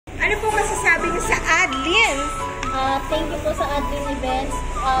Ano po masasabi niyo sa Adlin? Thank you po sa adlinevents.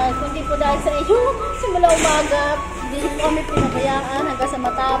 Kundi po dahil sa inyo, simula umaga, hindi po kami pinabayaan hanggang sa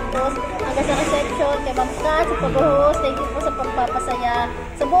matapos, hanggang sa reception, kay Ma'am Kat, sa pag-host. Thank you po sa pagpapasaya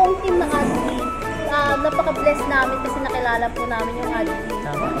sa buong team ng Adlin. Napaka-bless namin kasi nakilala po namin yung Adlin.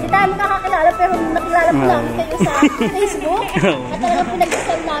 Hindi tayo makakakilala pero nakilala po namin kayo sa Facebook. At talagang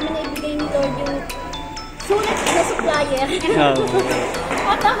pinag-isal namin na ibigay ni Lord yung sulit na supplier.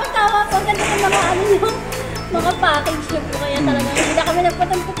 At tama-tama po, ganda po mga package niyo po. Kaya talagang hindi na kami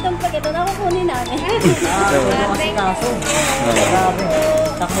nagpatampag-tampag. Ito na kukunin namin.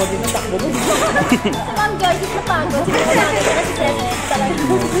 Takbo din. Sa Ma'am George, napagod. Kasi talagang.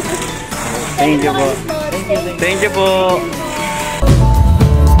 Thank you po. Thank you po.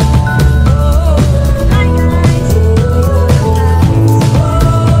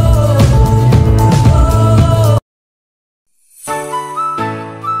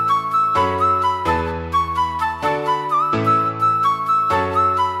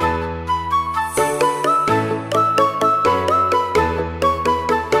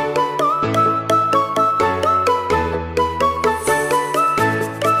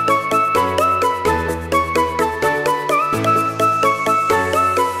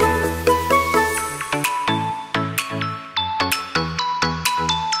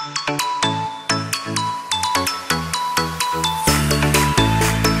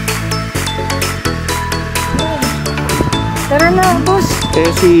 Tara na, boss.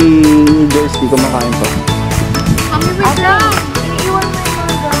 Eh, si Joyce, di kumakain pa. Kami wait lang. Iniiwan mo yung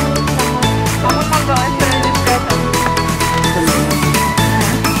mga gawin naman. Ako mag-gawin sa respeto.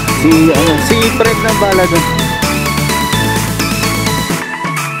 Si Fred na bala doon.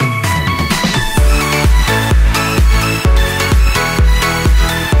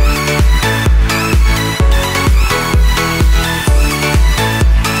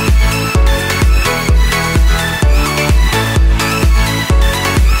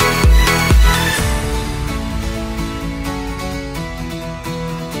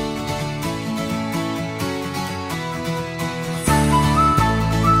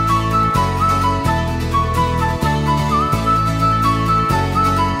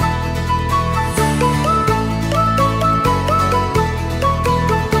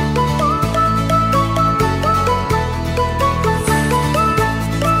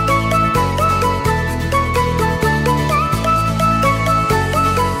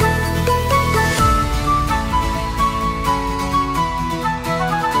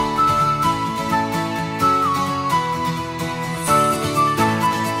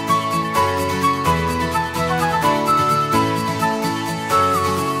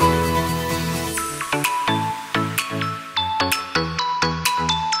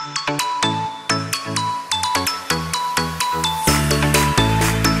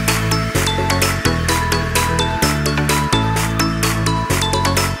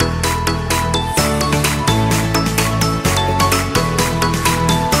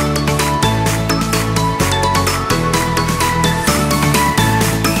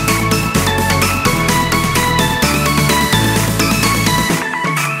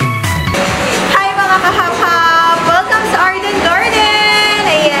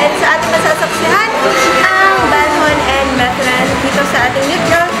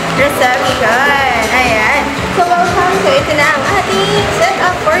 reception. Ayan. So, welcome. So, ito na ang ating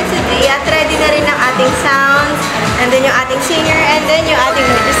setup for today. At ready na rin ang ating sounds, and then yung ating singer, and then yung ating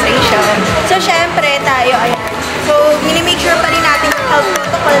registration. So, syempre, tayo, ayan. So, minimake sure pa rin natin yung health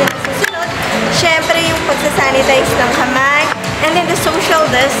protocol na susunod. Syempre, yung pagsasanitize ng kamay, and then the social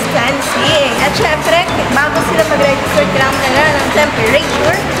distancing. At syempre, bago sila mag-register, kailangan na ng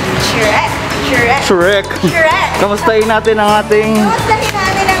temperature. Shrek. Kamustahin natin ang ating... Kamustahin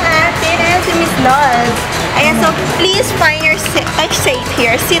natin ang atin. Ayan si Miss Loz. Ayan, so please find your seat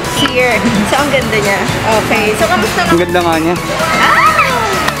here. Sit here. So, ang ganda niya. Okay. So, kamusta naman? Ang ganda nga niya.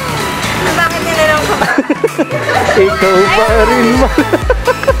 Bakit niya na lang kapag? Ikaw pa rin ba?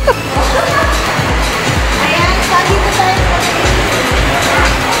 Ayan, so dito tayo.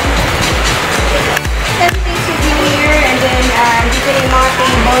 Souvenir, and then dito yung mga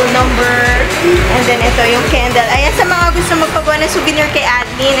table number, and then ito yung candle. Ayan, sa mga gusto magpagawa ng souvenir kay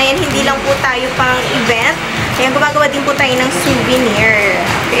Adlin, ayan, hindi lang po tayo pang event. Ayan, gumagawa din po tayo ng souvenir.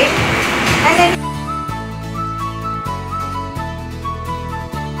 Okay? And then,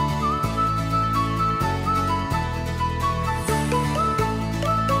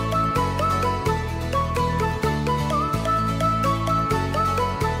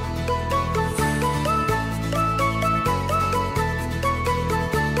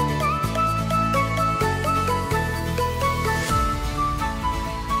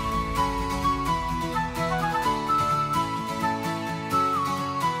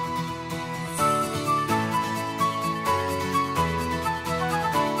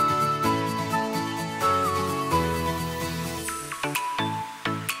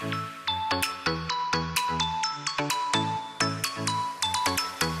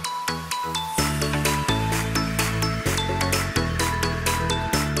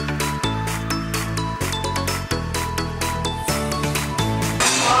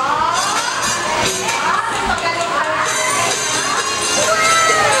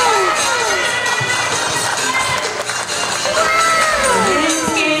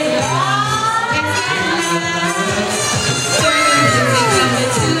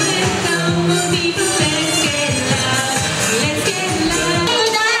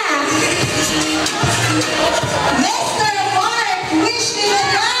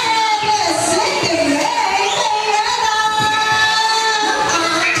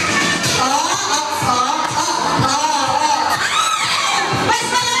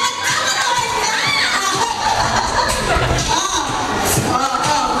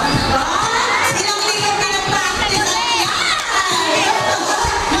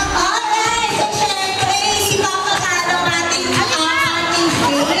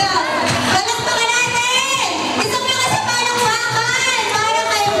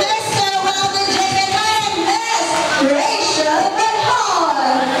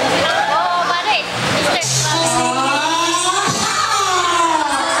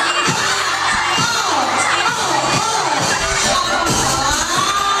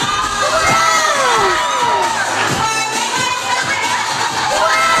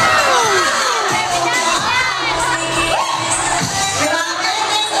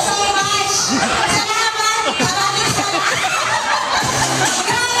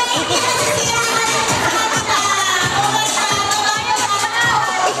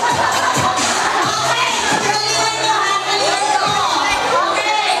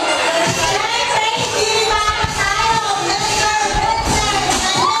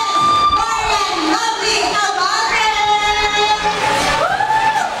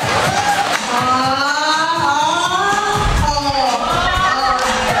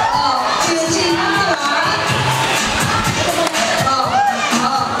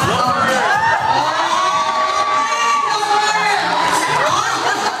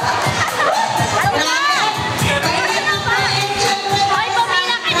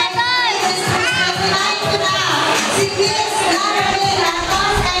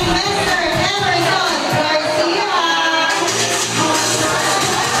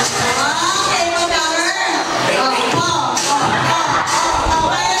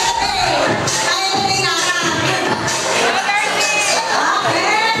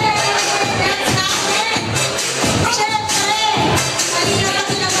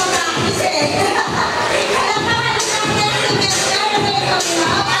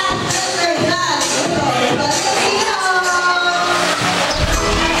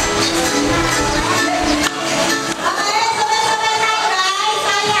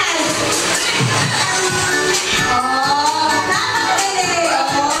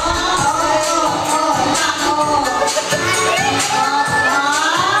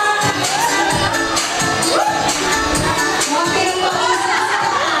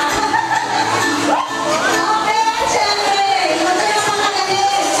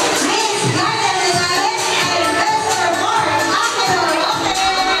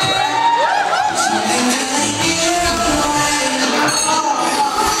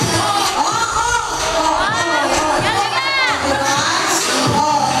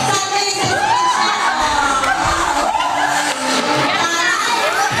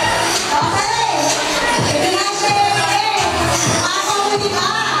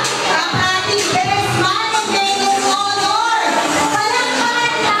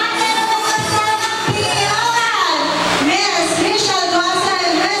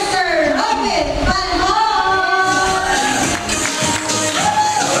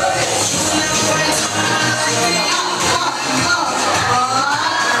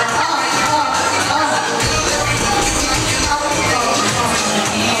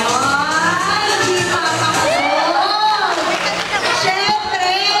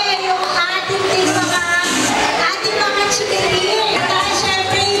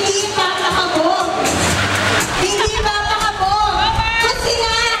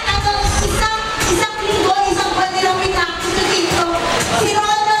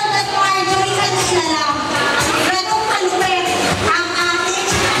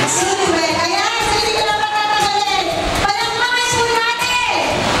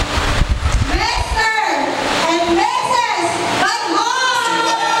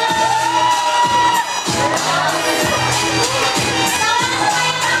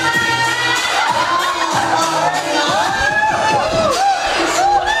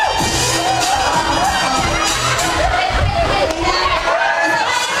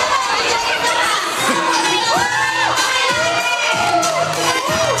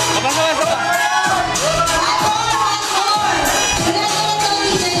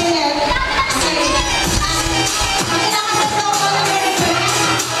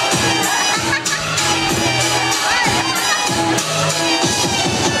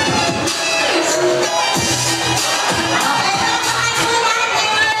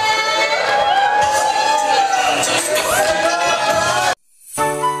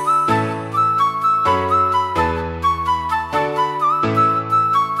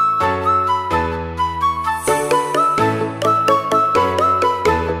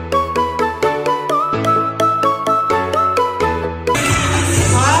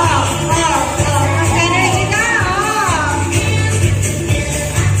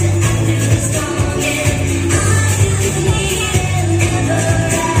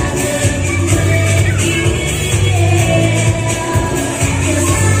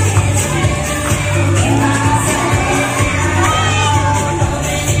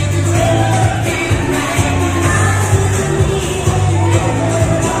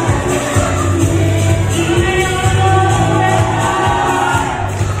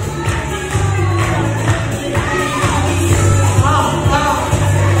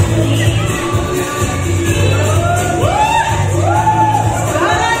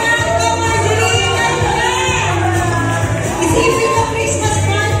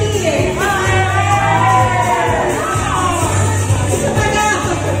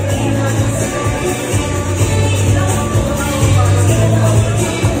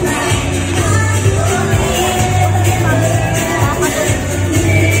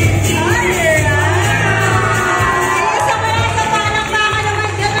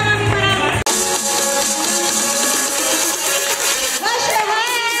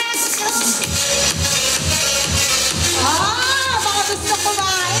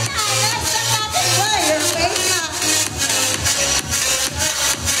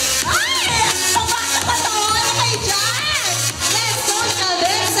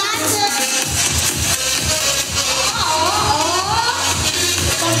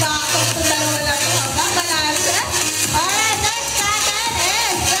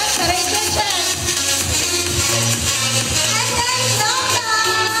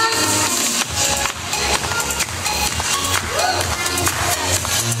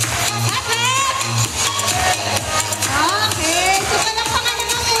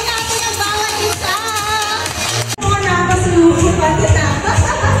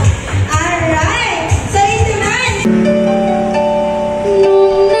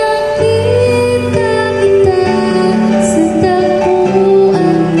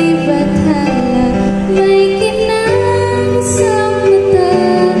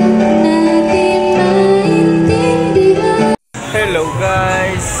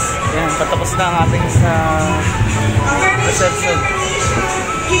 guys. Yan, patapos na ang ating sa reception.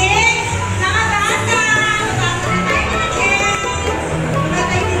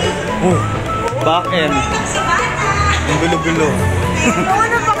 Back end. Ang gulo-gulo. Kung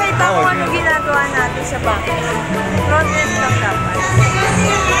ano pakita ko ano ginagawa natin sa back end. Front end lang dapat.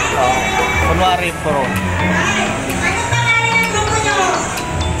 Kunwari pro.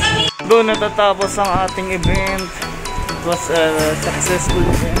 Doon natatapos ang ating event. It was a successful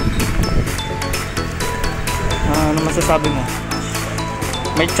event. Ano masasabi mo?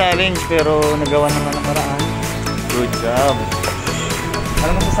 May challenge pero nagawa naman ang paraan. Good job.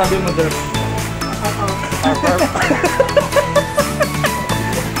 Ano masasabi mo, Dirk?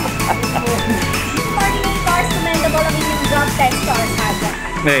 Coordinators, commendable ang inyong job test to our saga.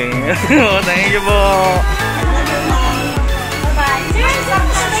 Thank you po.